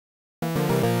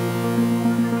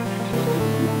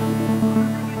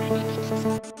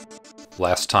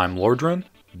last time Lordran,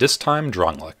 this time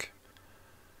Drangleic.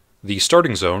 The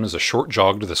starting zone is a short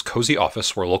jog to this cozy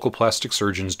office where local plastic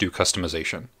surgeons do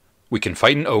customization. We can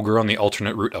fight an ogre on the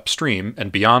alternate route upstream,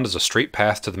 and beyond is a straight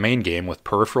path to the main game with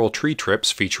peripheral tree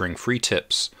trips featuring free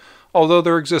tips, although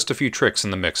there exist a few tricks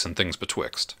in the mix and things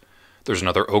betwixt. There's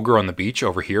another ogre on the beach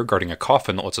over here guarding a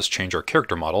coffin that lets us change our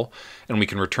character model, and we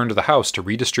can return to the house to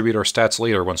redistribute our stats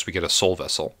later once we get a soul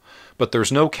vessel. But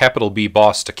there's no capital B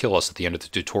boss to kill us at the end of the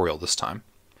tutorial this time.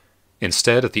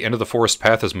 Instead, at the end of the forest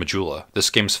path is Majula,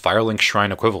 this game's Firelink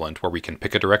Shrine equivalent, where we can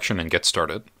pick a direction and get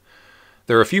started.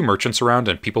 There are a few merchants around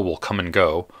and people will come and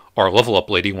go. Our level up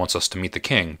lady wants us to meet the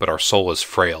king, but our soul is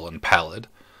frail and pallid.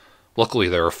 Luckily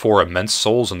there are 4 immense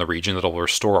souls in the region that will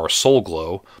restore our soul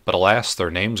glow, but alas,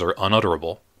 their names are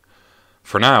unutterable.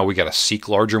 For now, we gotta seek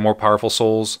larger, more powerful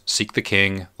souls, seek the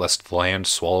king, lest the land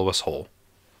swallow us whole.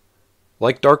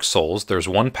 Like Dark Souls, there's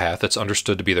one path that's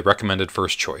understood to be the recommended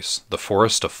first choice, the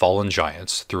Forest of Fallen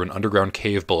Giants, through an underground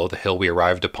cave below the hill we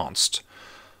arrived uponst.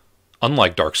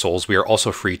 Unlike Dark Souls, we are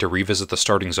also free to revisit the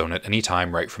starting zone at any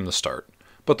time right from the start.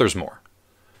 But there's more.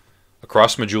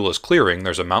 Across Majula's clearing,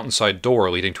 there's a mountainside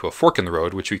door leading to a fork in the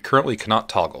road which we currently cannot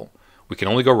toggle. We can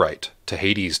only go right, to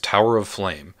Heide's Tower of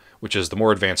Flame, which is the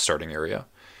more advanced starting area.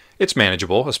 It's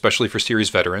manageable, especially for series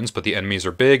veterans, but the enemies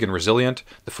are big and resilient,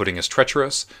 the footing is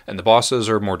treacherous, and the bosses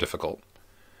are more difficult.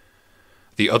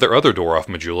 The other door off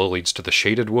Majula leads to the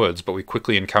Shaded Woods, but we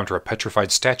quickly encounter a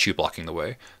petrified statue blocking the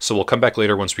way, so we'll come back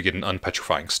later once we get an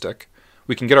unpetrifying stick.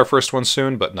 We can get our first one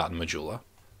soon, but not in Majula.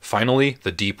 Finally,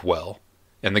 the Deep Well,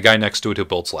 and the guy next to it who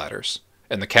builds ladders,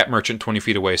 and the cat merchant 20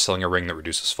 feet away selling a ring that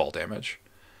reduces fall damage.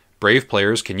 Brave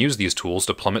players can use these tools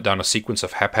to plummet down a sequence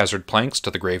of haphazard planks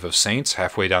to the grave of saints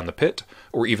halfway down the pit,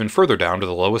 or even further down to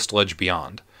the lowest ledge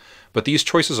beyond. But these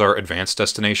choices are advanced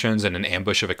destinations, and an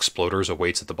ambush of exploders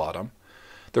awaits at the bottom.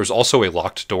 There's also a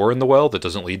locked door in the well that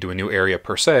doesn't lead to a new area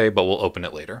per se, but we'll open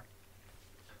it later.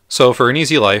 So for an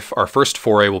easy life, our first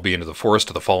foray will be into the Forest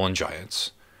of the Fallen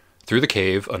Giants. Through the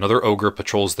cave, another ogre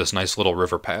patrols this nice little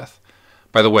river path.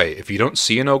 By the way, if you don't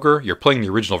see an ogre, you're playing the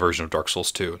original version of Dark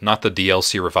Souls 2, not the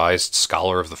DLC revised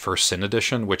Scholar of the First Sin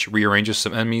edition, which rearranges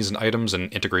some enemies and items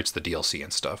and integrates the DLC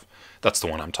and stuff. That's the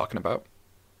one I'm talking about.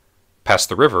 Past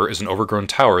the river is an overgrown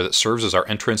tower that serves as our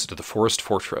entrance into the forest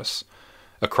fortress.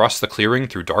 Across the clearing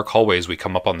through dark hallways we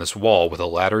come up on this wall with a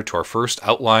ladder to our first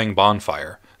outlying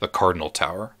bonfire, the Cardinal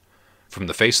Tower. From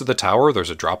the face of the tower there's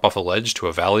a drop off a ledge to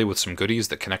a valley with some goodies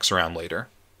that connects around later.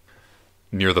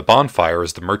 Near the bonfire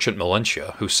is the merchant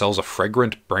Melentia, who sells a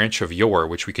fragrant branch of yore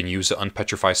which we can use to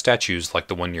unpetrify statues like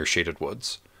the one near Shaded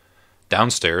Woods.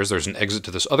 Downstairs there's an exit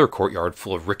to this other courtyard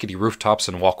full of rickety rooftops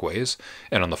and walkways,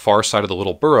 and on the far side of the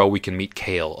little burrow we can meet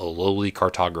Kale, a lowly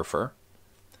cartographer.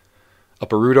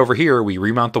 Up a route over here, we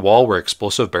remount the wall where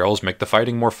explosive barrels make the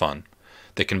fighting more fun.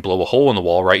 They can blow a hole in the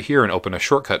wall right here and open a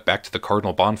shortcut back to the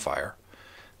Cardinal Bonfire.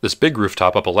 This big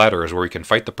rooftop up a ladder is where we can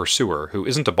fight the Pursuer, who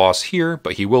isn't a boss here,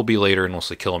 but he will be later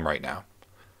unless we kill him right now.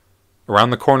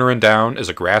 Around the corner and down is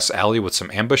a grass alley with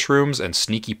some ambush rooms and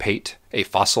sneaky pate, a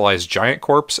fossilized giant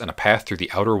corpse, and a path through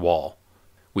the outer wall.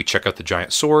 We check out the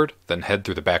giant sword, then head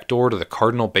through the back door to the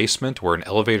Cardinal basement where an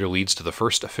elevator leads to the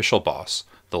first official boss,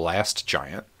 the last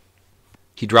giant.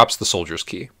 He drops the soldier's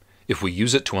key. If we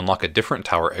use it to unlock a different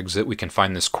tower exit, we can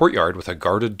find this courtyard with a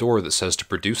guarded door that says to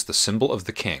produce the symbol of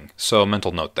the king, so a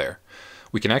mental note there.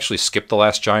 We can actually skip the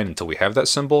last giant until we have that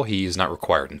symbol, he is not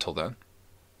required until then.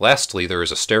 Lastly, there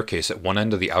is a staircase at one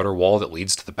end of the outer wall that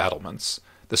leads to the battlements.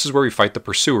 This is where we fight the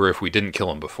Pursuer if we didn't kill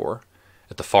him before.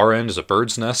 At the far end is a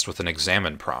bird's nest with an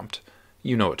examine prompt.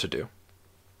 You know what to do.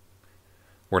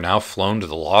 We're now flown to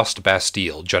the lost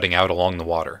Bastille jutting out along the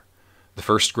water. The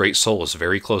first great soul is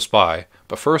very close by,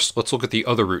 but first let's look at the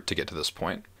other route to get to this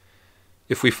point.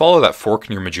 If we follow that fork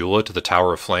near Majula to the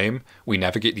Tower of Flame, we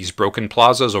navigate these broken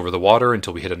plazas over the water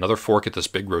until we hit another fork at this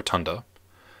big rotunda.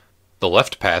 The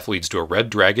left path leads to a red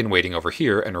dragon waiting over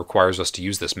here and requires us to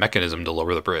use this mechanism to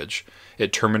lower the bridge.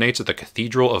 It terminates at the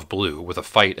Cathedral of Blue with a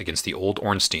fight against the old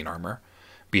Ornstein armor.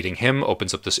 Beating him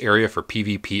opens up this area for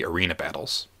PvP arena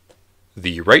battles.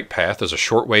 The right path is a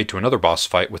short way to another boss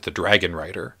fight with the Dragon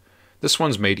Rider. This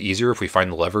one's made easier if we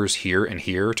find the levers here and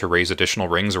here to raise additional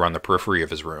rings around the periphery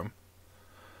of his room.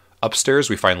 Upstairs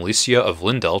we find Lycia of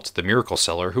Lindelt, the miracle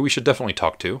seller, who we should definitely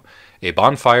talk to, a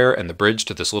bonfire, and the bridge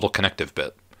to this little connective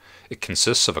bit. It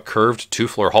consists of a curved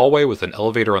 2-floor hallway with an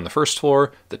elevator on the first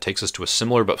floor that takes us to a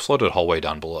similar but flooded hallway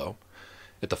down below.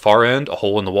 At the far end, a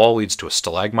hole in the wall leads to a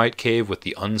stalagmite cave with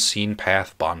the Unseen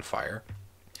Path bonfire.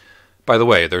 By the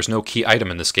way, there's no key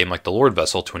item in this game like the Lord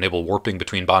Vessel to enable warping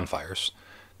between bonfires.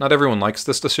 Not everyone likes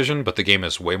this decision, but the game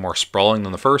is way more sprawling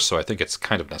than the first, so I think it's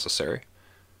kind of necessary.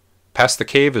 Past the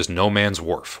cave is No Man's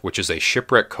Wharf, which is a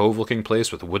shipwreck cove-looking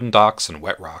place with wooden docks and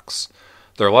wet rocks.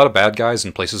 There are a lot of bad guys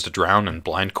and places to drown and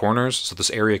blind corners, so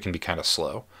this area can be kind of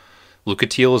slow.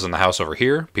 Lucatiel is in the house over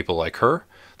here, people like her.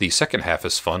 The second half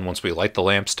is fun once we light the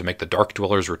lamps to make the Dark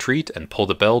Dwellers retreat and pull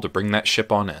the bell to bring that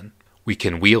ship on in. We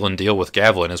can wheel and deal with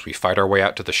Gavlin as we fight our way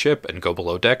out to the ship and go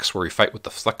below decks where we fight with the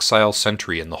Flexile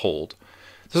Sentry in the hold.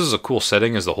 This is a cool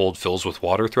setting as the hold fills with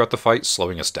water throughout the fight,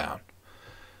 slowing us down.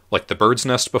 Like the bird's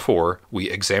nest before, we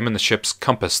examine the ship's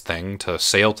compass thing to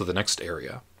sail to the next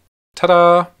area.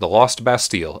 Ta-da! The Lost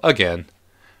Bastille, again.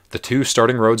 The two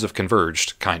starting roads have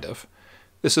converged, kind of.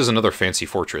 This is another fancy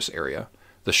fortress area.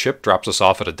 The ship drops us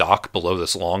off at a dock below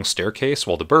this long staircase,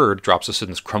 while the bird drops us in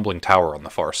this crumbling tower on the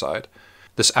far side.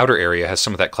 This outer area has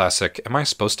some of that classic, am I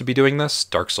supposed to be doing this?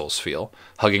 Dark Souls feel,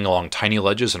 hugging along tiny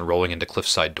ledges and rolling into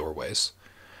cliffside doorways.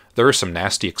 There are some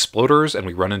nasty exploders, and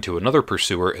we run into another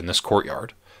pursuer in this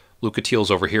courtyard. Lucatiel's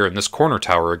over here in this corner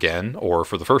tower again, or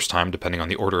for the first time, depending on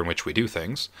the order in which we do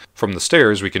things. From the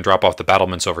stairs, we can drop off the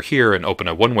battlements over here and open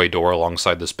a one-way door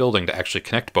alongside this building to actually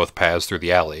connect both paths through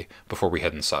the alley before we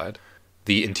head inside.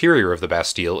 The interior of the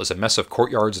Bastille is a mess of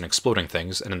courtyards and exploding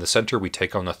things, and in the center we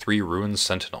take on the 3 ruined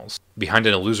sentinels. Behind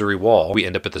an illusory wall, we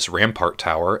end up at this rampart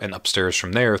tower, and upstairs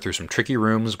from there, through some tricky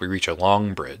rooms, we reach a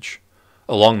long bridge.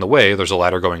 Along the way, there's a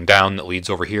ladder going down that leads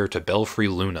over here to Belfry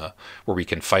Luna, where we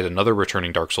can fight another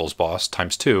returning Dark Souls boss,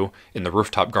 ×2, in the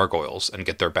rooftop gargoyles, and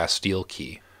get their Bastille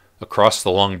key. Across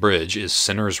the long bridge is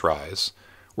Sinner's Rise.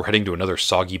 We're heading to another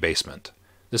soggy basement.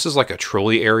 This is like a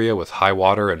trolley area with high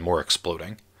water and more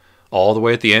exploding. All the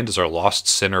way at the end is our Lost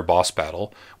Sinner boss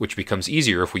battle, which becomes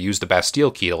easier if we use the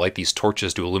Bastille key to light these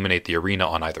torches to illuminate the arena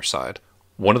on either side.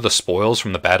 One of the spoils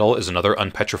from the battle is another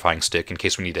unpetrifying stick in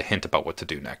case we need a hint about what to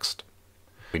do next.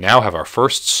 We now have our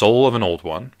first soul of an old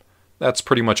one. That's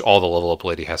pretty much all the level up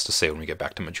lady has to say when we get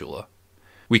back to Majula.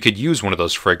 We could use one of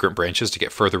those fragrant branches to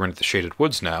get further into the shaded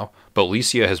woods now, but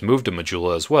Licia has moved to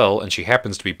Majula as well, and she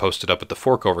happens to be posted up at the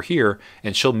fork over here,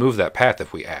 and she'll move that path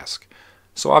if we ask.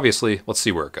 So obviously, let's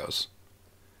see where it goes.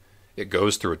 It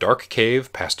goes through a dark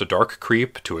cave, past a dark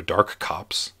creep, to a dark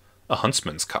copse. A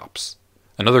huntsman's copse.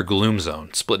 Another gloom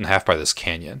zone, split in half by this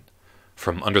canyon.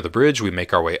 From under the bridge, we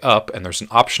make our way up, and there's an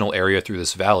optional area through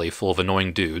this valley full of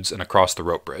annoying dudes and across the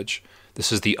rope bridge.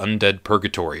 This is the Undead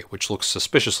Purgatory, which looks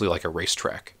suspiciously like a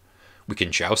racetrack. We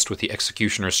can joust with the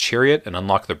Executioner's Chariot and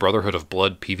unlock the Brotherhood of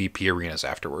Blood PvP arenas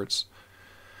afterwards.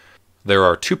 There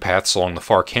are 2 paths along the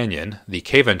far canyon. The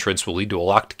cave entrance will lead to a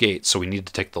locked gate, so we need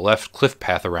to take the left cliff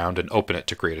path around and open it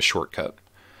to create a shortcut.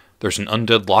 There's an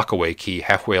undead lockaway key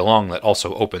halfway along that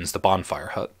also opens the bonfire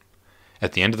hut.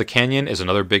 At the end of the canyon is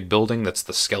another big building that's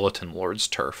the Skeleton Lord's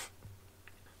turf.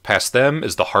 Past them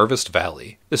is the Harvest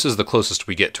Valley. This is the closest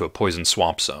we get to a poison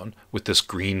swamp zone, with this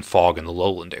green fog in the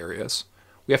lowland areas.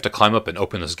 We have to climb up and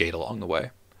open this gate along the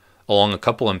way. Along a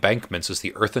couple embankments is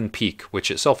the Earthen Peak, which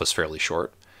itself is fairly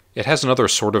short. It has another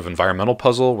sort of environmental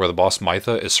puzzle where the boss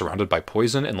Mytha is surrounded by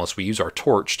poison unless we use our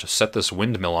torch to set this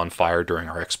windmill on fire during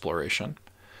our exploration.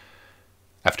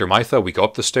 After Mytha, we go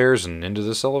up the stairs and into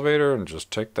this elevator and just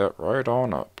take that right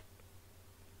on up.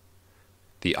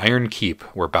 The Iron Keep,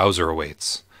 where Bowser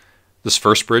awaits. This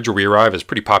first bridge where we arrive is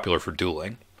pretty popular for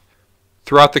dueling.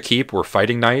 Throughout the keep, we're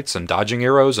fighting knights and dodging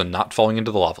arrows and not falling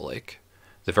into the lava lake.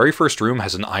 The very first room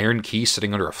has an iron key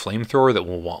sitting under a flamethrower that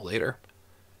we'll want later.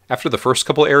 After the first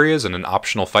couple areas and an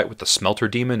optional fight with the Smelter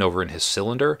Demon over in his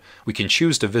cylinder, we can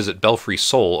choose to visit Belfry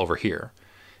Soul over here.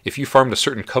 If you farmed a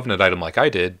certain Covenant item like I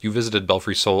did, you visited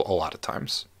Belfry Soul a lot of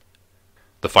times.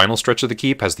 The final stretch of the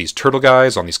keep has these turtle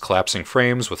guys on these collapsing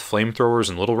frames with flamethrowers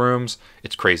and little rooms.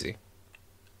 It's crazy.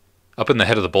 Up in the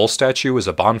head of the bull statue is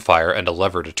a bonfire and a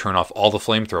lever to turn off all the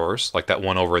flamethrowers, like that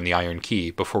one over in the Iron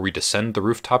Key, before we descend the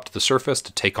rooftop to the surface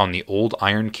to take on the old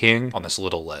Iron King on this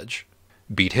little ledge.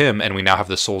 Beat him, and we now have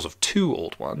the souls of 2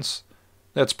 old ones.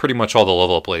 That's pretty much all the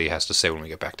level up lady has to say when we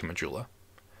get back to Majula.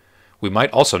 We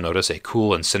might also notice a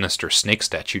cool and sinister snake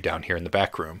statue down here in the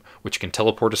back room, which can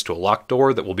teleport us to a locked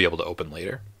door that we'll be able to open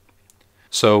later.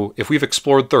 So, if we've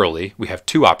explored thoroughly, we have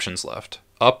 2 options left,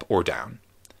 up or down.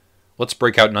 Let's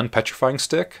break out an unpetrifying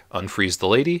stick, unfreeze the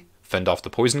lady, fend off the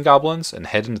poison goblins, and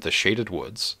head into the shaded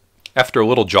woods. After a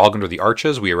little jog under the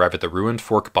arches, we arrive at the ruined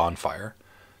fork bonfire.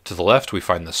 To the left, we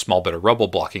find the small bit of rubble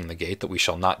blocking the gate that we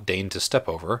shall not deign to step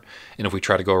over, and if we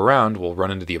try to go around, we'll run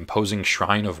into the imposing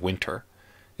Shrine of Winter.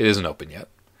 It isn't open yet.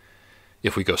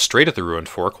 If we go straight at the ruined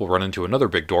fork, we'll run into another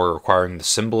big door requiring the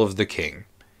symbol of the king.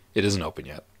 It isn't open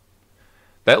yet.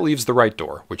 That leaves the right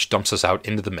door, which dumps us out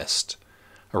into the mist.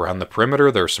 Around the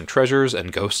perimeter there are some treasures,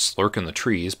 and ghosts lurk in the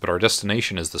trees, but our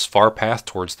destination is this far path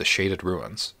towards the shaded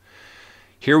ruins.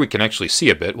 Here we can actually see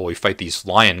a bit while we fight these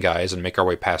lion guys and make our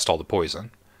way past all the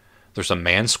poison. There's a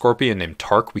man scorpion named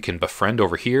Tark we can befriend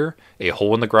over here, a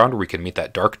hole in the ground where we can meet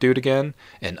that dark dude again,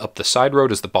 and up the side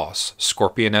road is the boss,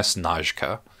 Scorpioness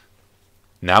Najka.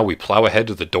 Now we plow ahead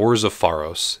to the doors of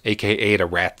Pharros, aka the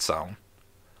rat zone.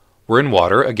 We're in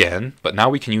water again, but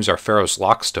now we can use our Pharros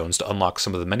lockstones to unlock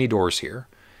some of the many doors here.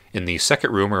 In the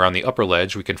second room around the upper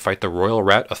ledge we can fight the Royal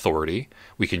Rat Authority,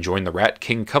 we can join the Rat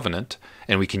King Covenant,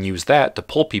 and we can use that to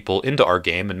pull people into our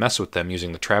game and mess with them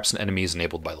using the traps and enemies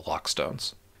enabled by the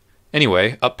lockstones.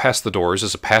 Anyway, up past the doors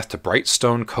is a path to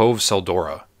Brightstone Cove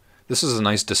Seldora. This is a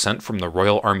nice descent from the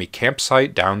Royal Army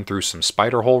campsite down through some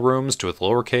spider hole rooms to its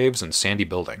lower caves and sandy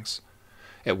buildings.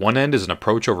 At one end is an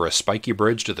approach over a spiky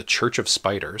bridge to the Church of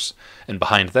Spiders, and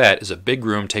behind that is a big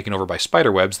room taken over by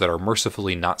spiderwebs that are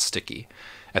mercifully not sticky.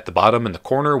 At the bottom in the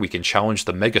corner we can challenge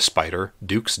the Mega Spider,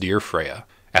 Duke's dear Freya.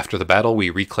 After the battle we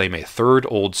reclaim a third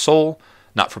old soul,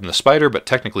 not from the spider, but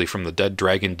technically from the dead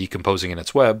dragon decomposing in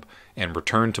its web, and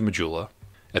return to Majula.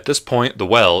 At this point, the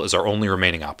well is our only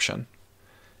remaining option.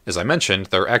 As I mentioned,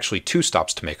 there are actually 2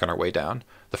 stops to make on our way down.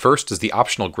 The first is the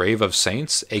optional Grave of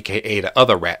Saints, aka the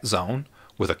other rat zone,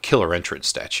 with a killer entrance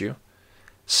statue.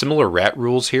 Similar rat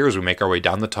rules here as we make our way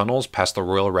down the tunnels past the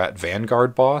Royal Rat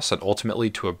Vanguard boss and ultimately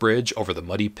to a bridge over the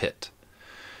muddy pit.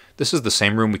 This is the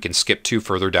same room we can skip to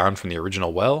further down from the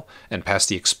original well, and past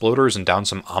the exploders and down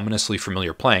some ominously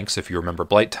familiar planks, if you remember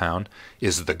Blighttown,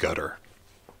 is the gutter.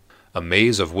 A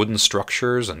maze of wooden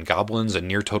structures and goblins and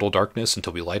near total darkness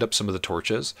until we light up some of the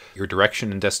torches. Your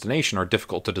direction and destination are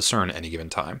difficult to discern at any given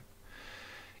time.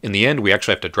 In the end, we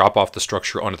actually have to drop off the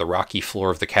structure onto the rocky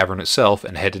floor of the cavern itself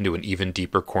and head into an even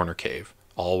deeper corner cave,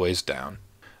 always down.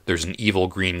 There's an evil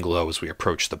green glow as we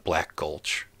approach the Black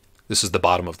Gulch. This is the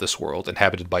bottom of this world,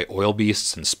 inhabited by oil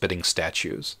beasts and spitting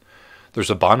statues.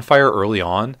 There's a bonfire early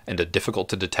on, and a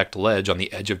difficult-to-detect ledge on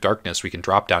the edge of darkness we can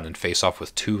drop down and face off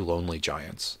with 2 lonely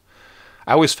giants.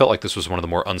 I always felt like this was one of the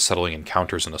more unsettling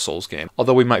encounters in a Souls game,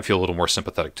 although we might feel a little more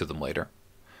sympathetic to them later.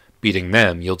 Beating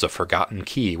them yields a forgotten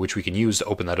key, which we can use to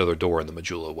open that other door in the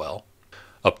Majula well.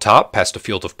 Up top, past a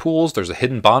field of pools, there's a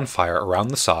hidden bonfire around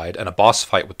the side, and a boss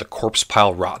fight with the corpse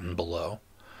pile Rotten below.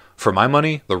 For my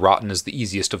money, the Rotten is the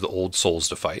easiest of the old souls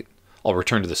to fight. I'll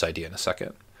return to this idea in a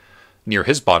second. Near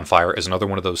his bonfire is another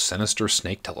one of those sinister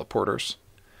snake teleporters.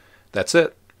 That's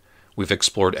it. We've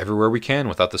explored everywhere we can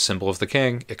without the symbol of the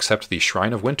king, except the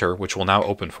Shrine of Winter, which will now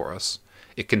open for us.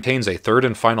 It contains a third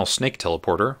and final snake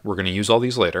teleporter, we're going to use all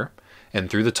these later, and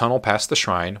through the tunnel past the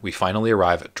shrine, we finally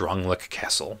arrive at Drangleic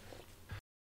Castle.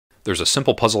 There's a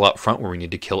simple puzzle out front where we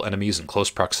need to kill enemies in close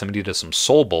proximity to some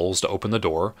soul bowls to open the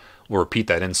door. We'll repeat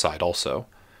that inside also.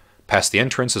 Past the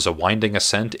entrance is a winding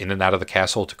ascent in and out of the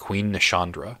castle to Queen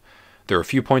Nishandra. There are a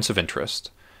few points of interest.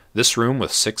 This room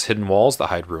with 6 hidden walls that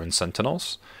hide ruined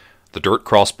sentinels. The dirt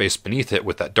crawl space beneath it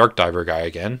with that dark diver guy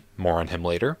again, more on him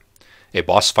later. A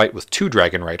boss fight with 2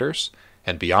 dragon riders,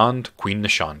 and beyond, Queen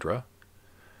Nishandra.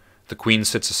 The queen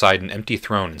sits aside an empty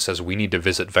throne and says we need to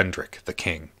visit Vendrick, the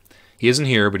king. He isn't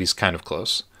here, but he's kind of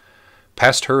close.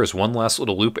 Past her is one last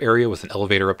little loop area with an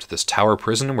elevator up to this tower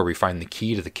prison where we find the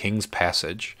key to the King's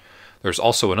Passage. There's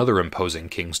also another imposing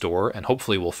King's Door, and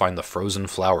hopefully we'll find the Frozen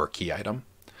Flower key item.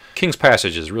 King's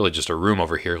Passage is really just a room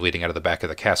over here leading out of the back of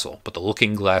the castle, but the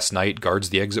Looking Glass Knight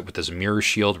guards the exit with his mirror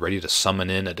shield ready to summon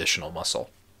in additional muscle.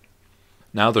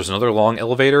 Now there's another long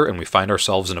elevator, and we find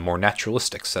ourselves in a more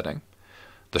naturalistic setting.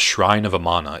 The Shrine of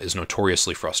Amana is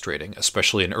notoriously frustrating,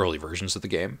 especially in early versions of the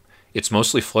game. It's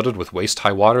mostly flooded with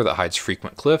waist-high water that hides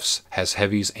frequent cliffs, has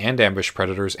heavies and ambush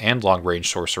predators and long-range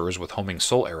sorcerers with homing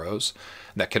soul arrows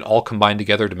that can all combine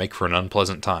together to make for an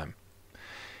unpleasant time.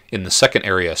 In the second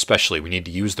area especially, we need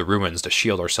to use the ruins to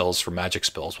shield ourselves from magic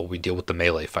spells while we deal with the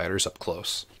melee fighters up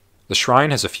close. The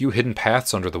shrine has a few hidden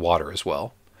paths under the water as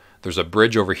well. There's a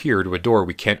bridge over here to a door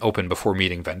we can't open before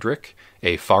meeting Vendrick,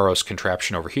 a Pharros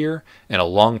contraption over here, and a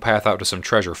long path out to some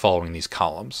treasure following these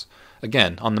columns.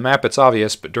 Again, on the map it's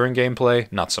obvious, but during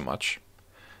gameplay, not so much.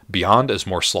 Beyond is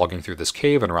more slogging through this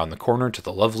cave and around the corner to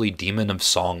the lovely Demon of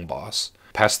Song boss.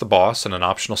 Past the boss and an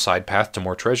optional side path to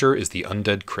more treasure is the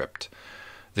Undead Crypt.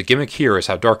 The gimmick here is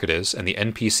how dark it is, and the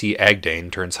NPC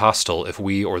Agdane turns hostile if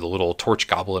we or the little torch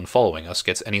goblin following us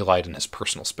gets any light in his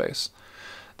personal space.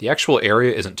 The actual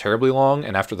area isn't terribly long,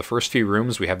 and after the first few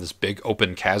rooms we have this big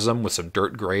open chasm with some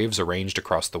dirt graves arranged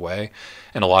across the way,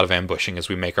 and a lot of ambushing as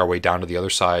we make our way down to the other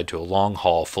side to a long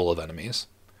hall full of enemies.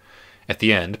 At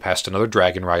the end, past another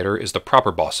dragon rider, is the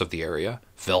proper boss of the area,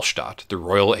 Velstadt, the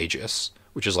Royal Aegis,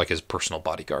 which is like his personal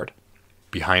bodyguard.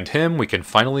 Behind him we can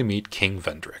finally meet King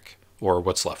Vendrick, or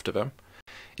what's left of him.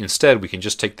 Instead, we can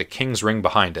just take the king's ring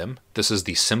behind him. This is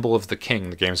the symbol of the king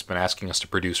the game's been asking us to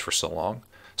produce for so long.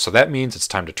 So that means it's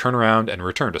time to turn around and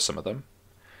return to some of them.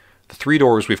 The 3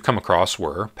 doors we've come across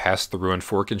were past the ruined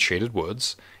fork in Shaded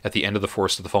Woods, at the end of the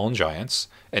Forest of the Fallen Giants,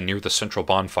 and near the central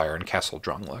bonfire in Castle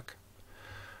Drangleic.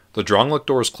 The Drangleic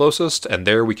door is closest, and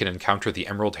there we can encounter the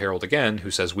Emerald Herald again, who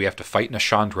says we have to fight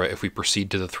Nashandra if we proceed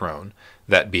to the throne,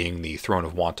 that being the Throne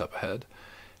of Want up ahead.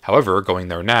 However, going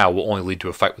there now will only lead to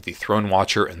a fight with the Throne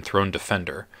Watcher and Throne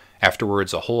Defender.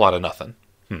 Afterwards, a whole lot of nothing.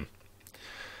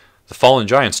 The Fallen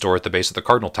Giants door at the base of the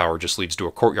Cardinal Tower just leads to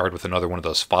a courtyard with another one of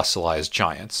those fossilized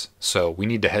giants, so we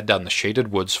need to head down the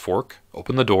Shaded Woods fork,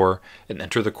 open the door, and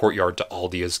enter the courtyard to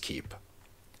Aldia's keep.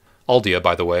 Aldia,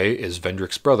 by the way, is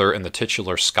Vendrick's brother and the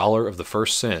titular Scholar of the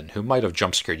First Sin, who might have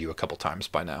jump-scared you a couple times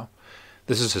by now.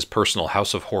 This is his personal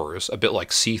house of horrors, a bit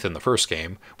like Seath in the first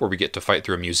game, where we get to fight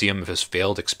through a museum of his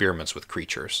failed experiments with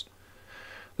creatures.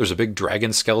 There's a big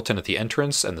dragon skeleton at the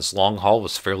entrance, and this long hall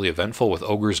was fairly eventful with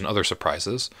ogres and other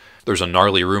surprises. There's a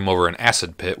gnarly room over an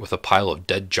acid pit with a pile of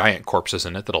dead giant corpses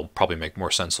in it that'll probably make more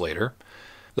sense later.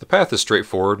 The path is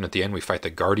straightforward, and at the end we fight the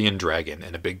guardian dragon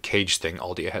in a big cage thing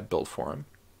Aldia had built for him.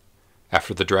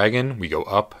 After the dragon, we go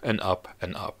up and up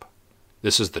and up.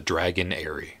 This is the Dragon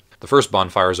Eyrie. The first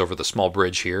bonfire is over the small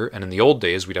bridge here, and in the old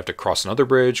days we'd have to cross another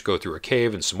bridge, go through a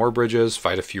cave and some more bridges,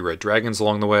 fight a few red dragons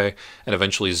along the way, and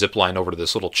eventually zipline over to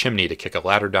this little chimney to kick a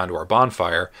ladder down to our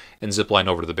bonfire, and zipline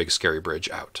over to the big scary bridge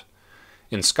out.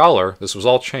 In Scholar, this was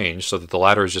all changed so that the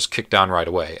ladder is just kicked down right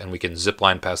away, and we can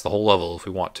zipline past the whole level if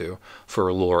we want to,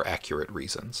 for lore-accurate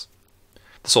reasons.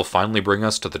 This will finally bring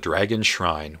us to the Dragon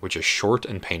Shrine, which is short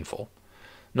and painful.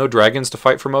 No dragons to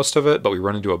fight for most of it, but we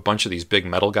run into a bunch of these big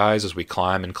metal guys as we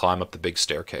climb up the big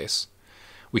staircase.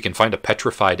 We can find a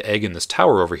petrified egg in this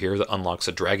tower over here that unlocks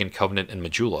a dragon covenant in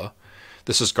Majula.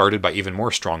 This is guarded by even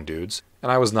more strong dudes,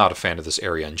 and I was not a fan of this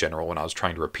area in general when I was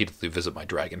trying to repeatedly visit my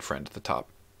dragon friend at the top.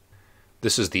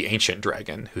 This is the Ancient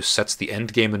Dragon, who sets the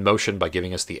endgame in motion by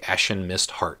giving us the Ashen Mist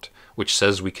Heart, which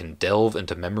says we can delve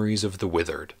into memories of the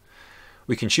withered.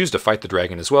 We can choose to fight the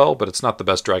dragon as well, but it's not the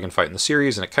best dragon fight in the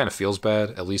series, and it kind of feels bad,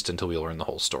 at least until we learn the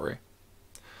whole story.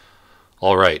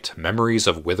 Alright, memories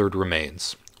of withered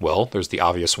remains. Well, there's the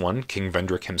obvious one, King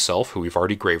Vendrick himself, who we've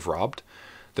already grave robbed.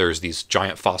 There's these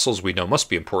giant fossils we know must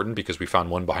be important because we found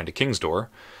one behind a king's door.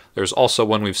 There's also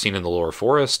one we've seen in the lower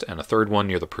forest, and a third one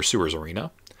near the Pursuer's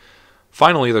Arena.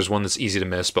 Finally, there's one that's easy to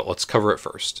miss, but let's cover it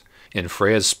first. In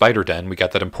Freya's spider den, we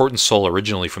got that important soul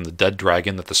originally from the dead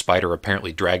dragon that the spider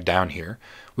apparently dragged down here.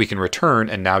 We can return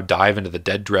and now dive into the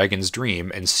dead dragon's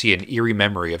dream and see an eerie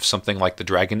memory of something like the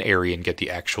Dragon Eyrie and get the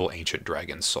actual ancient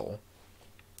dragon's soul.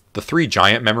 The 3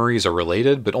 giant memories are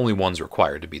related, but only one's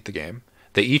required to beat the game.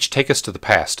 They each take us to the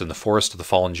past in the Forest of the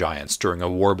Fallen Giants during a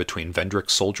war between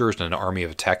Vendrick's soldiers and an army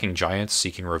of attacking giants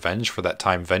seeking revenge for that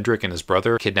time Vendrick and his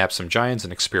brother kidnapped some giants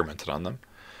and experimented on them.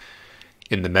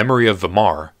 In the memory of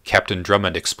Vimar, Captain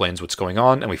Drummond explains what's going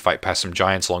on, and we fight past some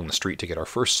giants along the street to get our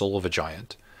first soul of a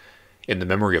giant. In the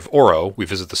memory of Oro, we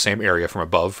visit the same area from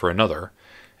above for another,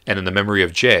 and in the memory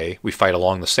of Jay, we fight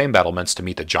along the same battlements to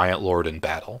meet the Giant Lord in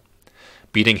battle.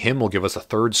 Beating him will give us a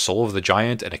third soul of the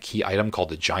giant and a key item called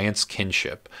the Giant's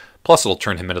Kinship, plus it'll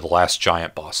turn him into the last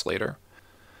giant boss later.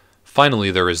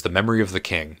 Finally, there is the memory of the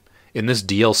king. In this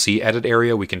DLC edit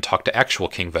area, we can talk to actual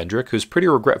King Vendrick, who's pretty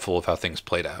regretful of how things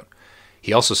played out.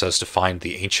 He also says to find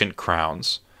the ancient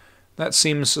crowns. That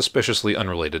seems suspiciously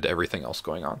unrelated to everything else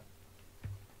going on.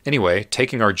 Anyway,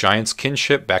 taking our Giant's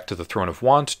Kinship back to the Throne of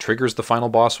Want triggers the final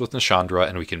boss with Nashandra,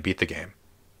 and we can beat the game.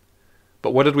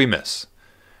 But what did we miss?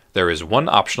 There is one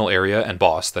optional area and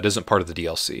boss that isn't part of the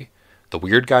DLC. The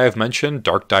weird guy I've mentioned,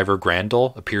 Dark Diver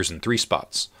Grandel, appears in 3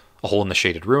 spots. A hole in the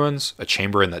Shaded Ruins, a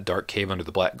chamber in that dark cave under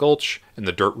the Black Gulch, and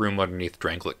the dirt room underneath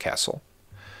Drangleic Castle.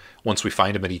 Once we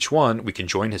find him at each one, we can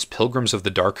join his Pilgrims of the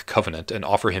Dark Covenant and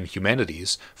offer him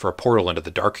humanities for a portal into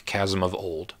the dark chasm of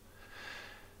old.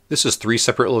 This is 3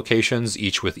 separate locations,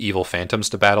 each with evil phantoms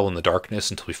to battle in the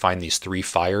darkness until we find these 3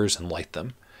 fires and light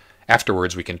them.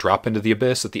 Afterwards, we can drop into the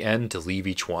abyss at the end to leave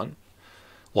each one.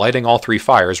 Lighting all 3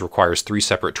 fires requires 3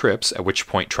 separate trips, at which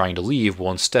point trying to leave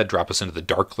will instead drop us into the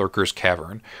Dark Lurker's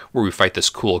Cavern, where we fight this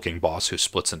cool-looking boss who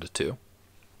splits into 2.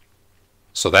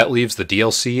 So that leaves the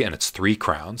DLC and its 3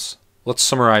 crowns. Let's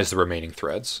summarize the remaining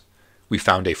threads. We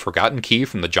found a forgotten key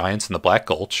from the giants in the Black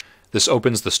Gulch. This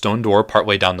opens the stone door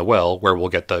partway down the well, where we'll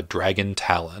get the Dragon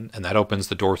Talon, and that opens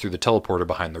the door through the teleporter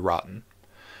behind the Rotten.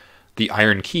 The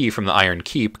iron key from the Iron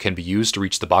Keep can be used to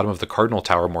reach the bottom of the Cardinal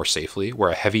Tower more safely, where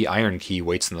a heavy iron key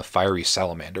waits in the fiery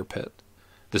salamander pit.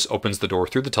 This opens the door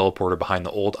through the teleporter behind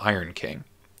the old Iron King.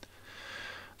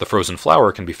 The frozen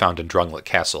flower can be found in Drangleic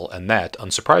Castle, and that,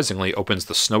 unsurprisingly, opens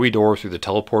the snowy door through the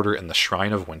teleporter in the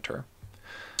Shrine of Winter.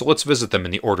 So let's visit them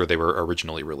in the order they were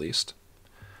originally released.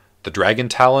 The Dragon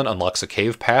Talon unlocks a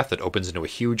cave path that opens into a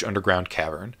huge underground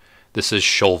cavern. This is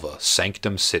Shulva,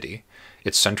 Sanctum City.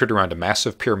 It's centered around a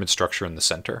massive pyramid structure in the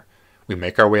center. We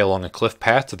make our way along a cliff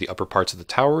path to the upper parts of the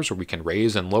towers where we can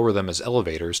raise and lower them as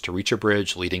elevators to reach a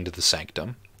bridge leading to the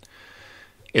Sanctum.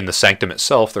 In the Sanctum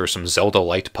itself, there are some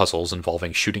Zelda-light puzzles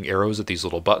involving shooting arrows at these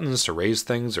little buttons to raise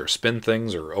things or spin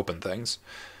things or open things.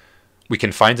 We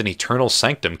can find an Eternal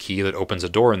Sanctum key that opens a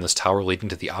door in this tower leading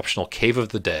to the optional Cave of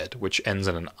the Dead, which ends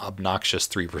in an obnoxious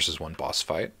 3 vs 1 boss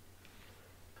fight.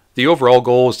 The overall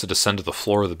goal is to descend to the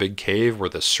floor of the big cave where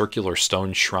the circular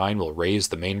stone shrine will raise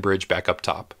the main bridge back up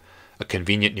top. A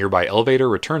convenient nearby elevator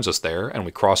returns us there, and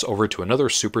we cross over to another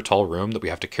super tall room that we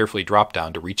have to carefully drop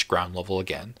down to reach ground level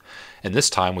again. And this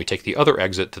time we take the other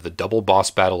exit to the double boss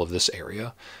battle of this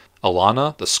area.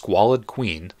 Alana, the Squalid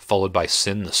Queen, followed by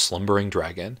Sin, the Slumbering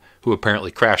Dragon, who apparently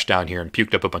crashed down here and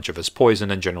puked up a bunch of his poison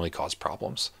and generally caused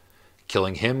problems.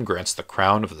 Killing him grants the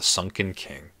crown of the Sunken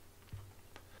King.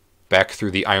 Back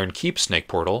through the Iron Keep snake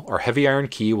portal, our heavy iron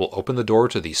key will open the door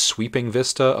to the sweeping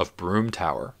vista of Brume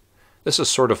Tower. This is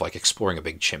sort of like exploring a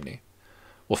big chimney.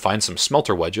 We'll find some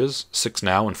smelter wedges, 6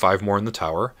 now and 5 more in the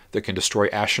tower, that can destroy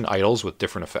ashen idols with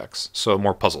different effects, so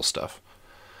more puzzle stuff.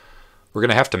 We're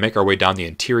going to have to make our way down the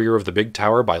interior of the big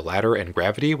tower by ladder and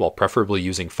gravity, while preferably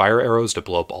using fire arrows to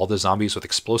blow up all the zombies with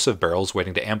explosive barrels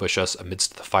waiting to ambush us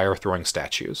amidst the fire-throwing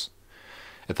statues.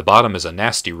 At the bottom is a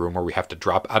nasty room where we have to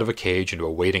drop out of a cage into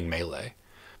a waiting melee.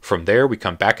 From there, we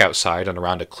come back outside and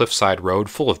around a cliffside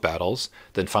road full of battles,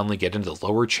 then finally get into the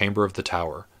lower chamber of the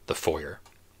tower, the foyer.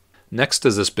 Next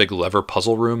is this big lever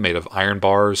puzzle room made of iron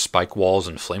bars, spike walls,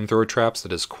 and flamethrower traps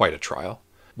that is quite a trial.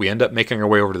 We end up making our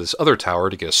way over to this other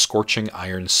tower to get a scorching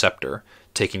iron scepter,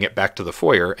 taking it back to the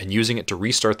foyer and using it to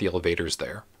restart the elevators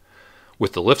there.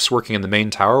 With the lifts working in the main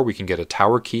tower, we can get a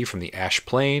tower key from the ash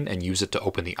plane and use it to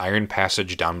open the iron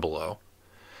passage down below.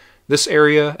 This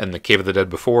area, and the Cave of the Dead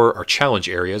before, are challenge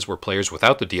areas where players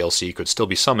without the DLC could still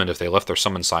be summoned if they left their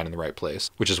summon sign in the right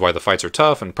place, which is why the fights are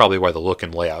tough and probably why the look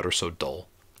and layout are so dull.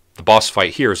 The boss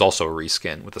fight here is also a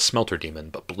reskin, with a smelter demon,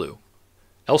 but blue.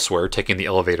 Elsewhere, taking the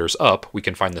elevators up, we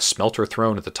can find the smelter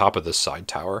throne at the top of this side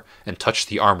tower, and touch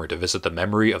the armor to visit the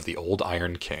memory of the old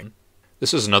Iron King.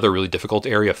 This is another really difficult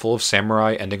area full of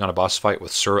samurai, ending on a boss fight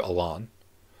with Sir Alan.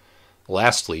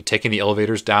 Lastly, taking the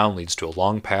elevators down leads to a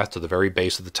long path to the very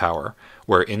base of the tower,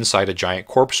 where inside a giant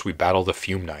corpse we battle the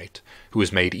Fume Knight, who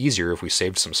is made easier if we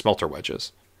saved some smelter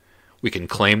wedges. We can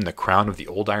claim the crown of the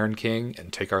old Iron King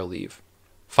and take our leave.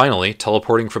 Finally,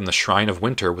 teleporting from the Shrine of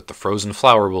Winter with the frozen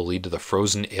flower will lead to the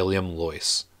frozen Eleum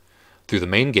Loyce. Through the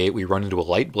main gate we run into a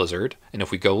light blizzard, and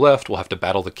if we go left we'll have to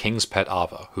battle the King's pet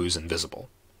Ava, who's invisible.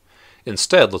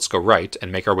 Instead, let's go right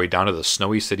and make our way down to the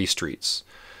snowy city streets.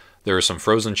 There are some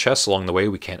frozen chests along the way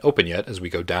we can't open yet as we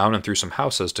go down and through some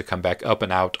houses to come back up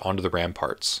and out onto the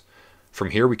ramparts. From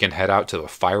here we can head out to a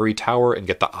fiery tower and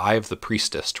get the Eye of the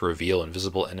Priestess to reveal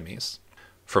invisible enemies.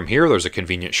 From here there's a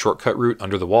convenient shortcut route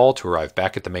under the wall to arrive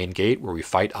back at the main gate where we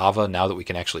fight Ava now that we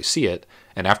can actually see it,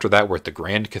 and after that we're at the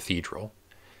Grand Cathedral.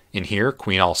 In here,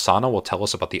 Queen Alsana will tell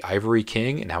us about the Ivory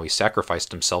King and how he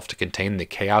sacrificed himself to contain the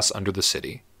chaos under the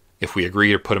city. If we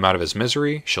agree to put him out of his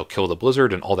misery, she'll kill the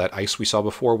blizzard and all that ice we saw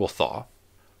before will thaw.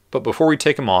 But before we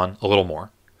take him on, a little more.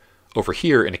 Over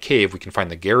here in a cave we can find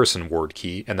the Garrison Ward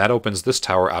key, and that opens this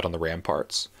tower out on the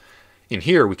ramparts. In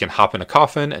here we can hop in a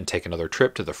coffin and take another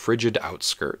trip to the frigid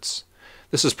outskirts.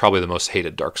 This is probably the most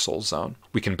hated Dark Souls zone.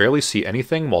 We can barely see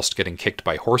anything whilst getting kicked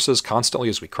by horses constantly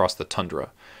as we cross the tundra.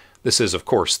 This is, of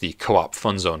course, the co-op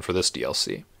fun zone for this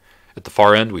DLC. At the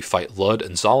far end we fight Lud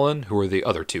and Zalin, who are the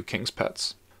other 2 king's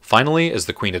pets. Finally, as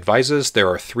the Queen advises, there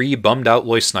are 3 bummed-out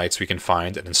Loyce Knights we can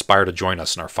find and inspire to join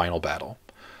us in our final battle.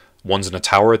 One's in a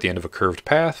tower at the end of a curved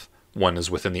path, one is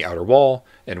within the outer wall,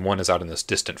 and one is out in this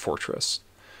distant fortress.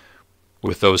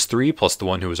 With those 3, plus the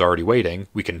one who is already waiting,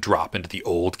 we can drop into the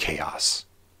old chaos.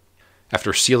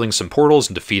 After sealing some portals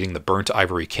and defeating the burnt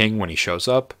Ivory King when he shows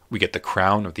up, we get the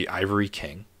crown of the Ivory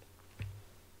King.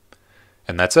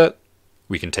 And that's it.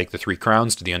 We can take the 3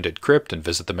 crowns to the Undead Crypt and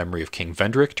visit the memory of King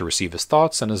Vendrick to receive his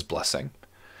thoughts and his blessing.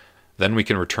 Then we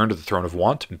can return to the Throne of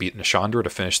Want and beat Nishandra to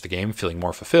finish the game feeling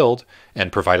more fulfilled,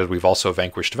 and provided we've also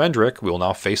vanquished Vendrick, we will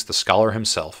now face the Scholar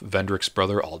himself, Vendrick's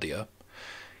brother Aldia.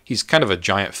 He's kind of a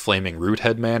giant flaming root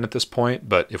head man at this point,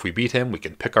 but if we beat him, we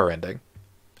can pick our ending.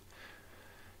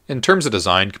 In terms of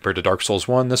design, compared to Dark Souls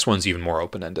 1, this one's even more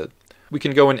open-ended. We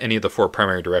can go in any of the 4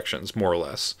 primary directions, more or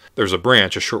less. There's a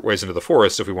branch a short ways into the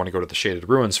forest if we want to go to the Shaded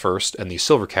Ruins first, and the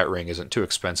Silvercat Ring isn't too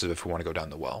expensive if we want to go down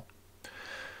the well.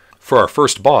 For our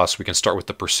first boss, we can start with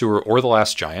the Pursuer or the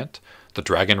Last Giant, the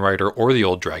Dragon Rider or the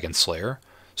Old Dragon Slayer,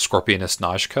 Scorpioness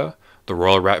Najka, the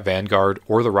Royal Rat Vanguard,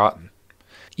 or the Rotten.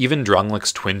 Even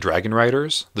Drangleic's twin Dragon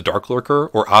Riders, the Dark Lurker,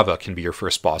 or Ava can be your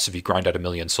first boss if you grind out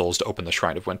 1,000,000 souls to open the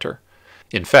Shrine of Winter.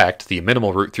 In fact, the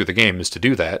minimal route through the game is to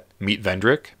do that, meet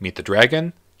Vendrick, meet the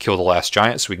dragon, kill the Last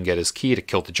Giant so we can get his key to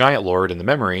kill the Giant Lord in the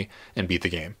memory, and beat the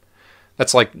game.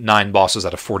 That's like 9 bosses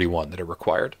out of 41 that are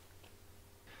required.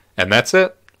 And that's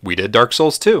it. We did Dark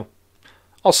Souls 2.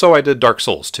 Also, I did Dark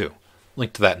Souls 2.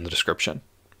 Link to that in the description.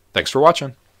 Thanks for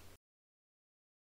watching.